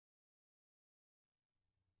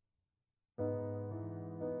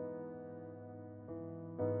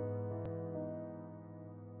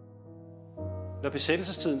Når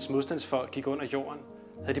besættelsestidens modstandsfolk gik under jorden,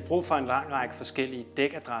 havde de brug for en lang række forskellige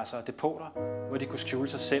dækadresser og depoter, hvor de kunne skjule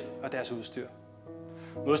sig selv og deres udstyr.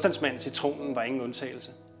 Modstandsmanden Citronen var ingen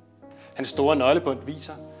undtagelse. Hans store nøglebundt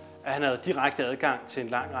viser, at han havde direkte adgang til en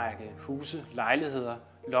lang række huse, lejligheder,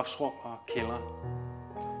 loftsrum og kældre.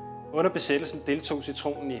 Under besættelsen deltog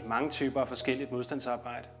Citronen i mange typer af forskelligt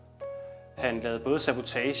modstandsarbejde. Han lavede både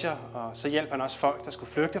sabotager, og så hjalp han også folk, der skulle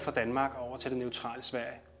flygte fra Danmark over til det neutrale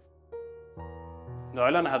Sverige.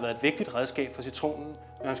 Nøglerne har været et vigtigt redskab for Citronen,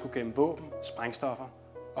 når han skulle gemme våben, sprængstoffer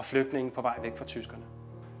og flygtninge på vej væk fra tyskerne.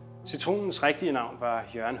 Citronens rigtige navn var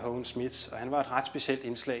Jørgen Hogen Schmidt, og han var et ret specielt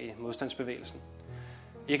indslag i modstandsbevægelsen.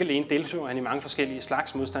 Ikke alene deltog han i mange forskellige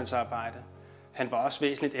slags modstandsarbejde. Han var også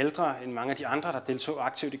væsentligt ældre end mange af de andre, der deltog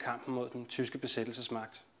aktivt i kampen mod den tyske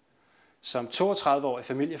besættelsesmagt. Som 32-årig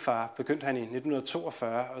familiefar begyndte han i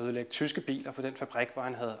 1942 at ødelægge tyske biler på den fabrik, hvor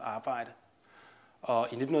han havde arbejde. Og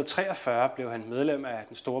i 1943 blev han medlem af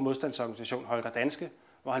den store modstandsorganisation Holger Danske,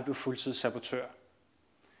 hvor han blev fuldtidssabotør.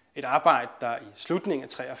 Et arbejde, der i slutningen af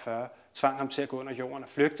 43 tvang ham til at gå under jorden og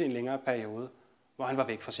flygte i en længere periode, hvor han var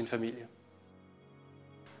væk fra sin familie.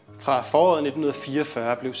 Fra foråret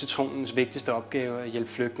 1944 blev Citronens vigtigste opgave at hjælpe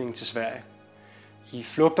flygtninge til Sverige. I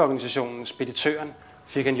flugtorganisationen Speditøren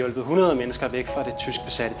fik han hjulpet 100 mennesker væk fra det tysk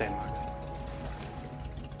besatte Danmark.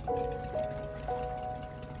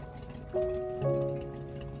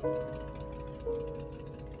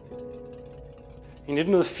 I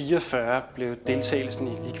 1944 blev deltagelsen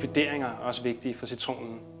i likvideringer også vigtig for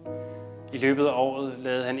Citronen. I løbet af året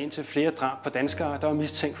lavede han indtil flere drab på danskere, der var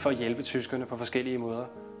mistænkt for at hjælpe tyskerne på forskellige måder,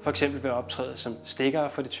 f.eks. ved at optræde som stikkere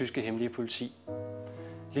for det tyske hemmelige politi.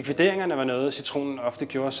 Likvideringerne var noget, Citronen ofte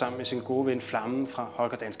gjorde sammen med sin gode ven Flammen fra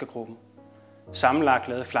Holger Danske-gruppen. Sammenlagt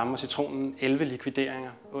lavede Flammen og Citronen 11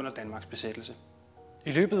 likvideringer under Danmarks besættelse.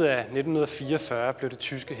 I løbet af 1944 blev det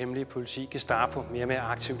tyske hemmelige politi Gestapo mere og mere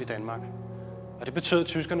aktivt i Danmark. Og det betød, at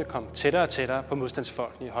tyskerne kom tættere og tættere på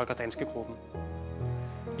modstandsfolkene i Holger Danske-gruppen.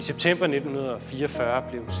 I september 1944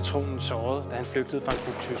 blev Citronen såret, da han flygtede fra en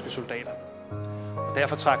gruppe tyske soldater. Og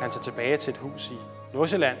derfor trak han sig tilbage til et hus i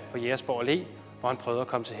Nordsjælland på Jægersborg Allé, hvor han prøvede at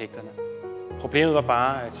komme til hægterne. Problemet var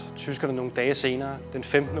bare, at tyskerne nogle dage senere, den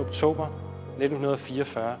 15. oktober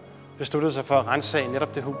 1944, besluttede sig for at ransage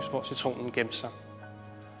netop det hus, hvor Citronen gemte sig.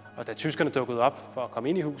 Og da tyskerne dukkede op for at komme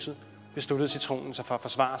ind i huset, besluttede Citronen sig for at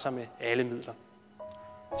forsvare sig med alle midler.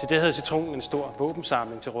 Til det havde Citronen en stor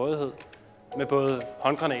våbensamling til rådighed, med både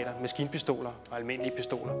håndgranater, maskinpistoler og almindelige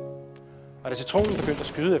pistoler. Og da Citronen begyndte at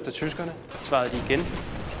skyde efter tyskerne, svarede de igen,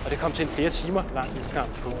 og det kom til en flere timer lang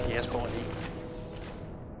ildkamp på Jægersborg Allé.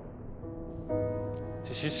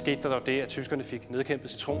 Til sidst skete der dog det, at tyskerne fik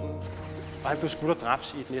nedkæmpet Citronen, og han blev skudt og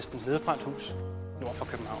dræbt i et næsten nedbrændt hus nord for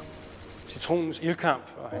København. Citronens ildkamp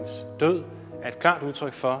og hans død er et klart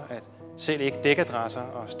udtryk for, at selv ikke dækadresser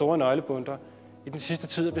og store nøglebunter i den sidste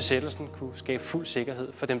tid af besættelsen kunne skabe fuld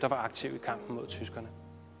sikkerhed for dem, der var aktive i kampen mod tyskerne.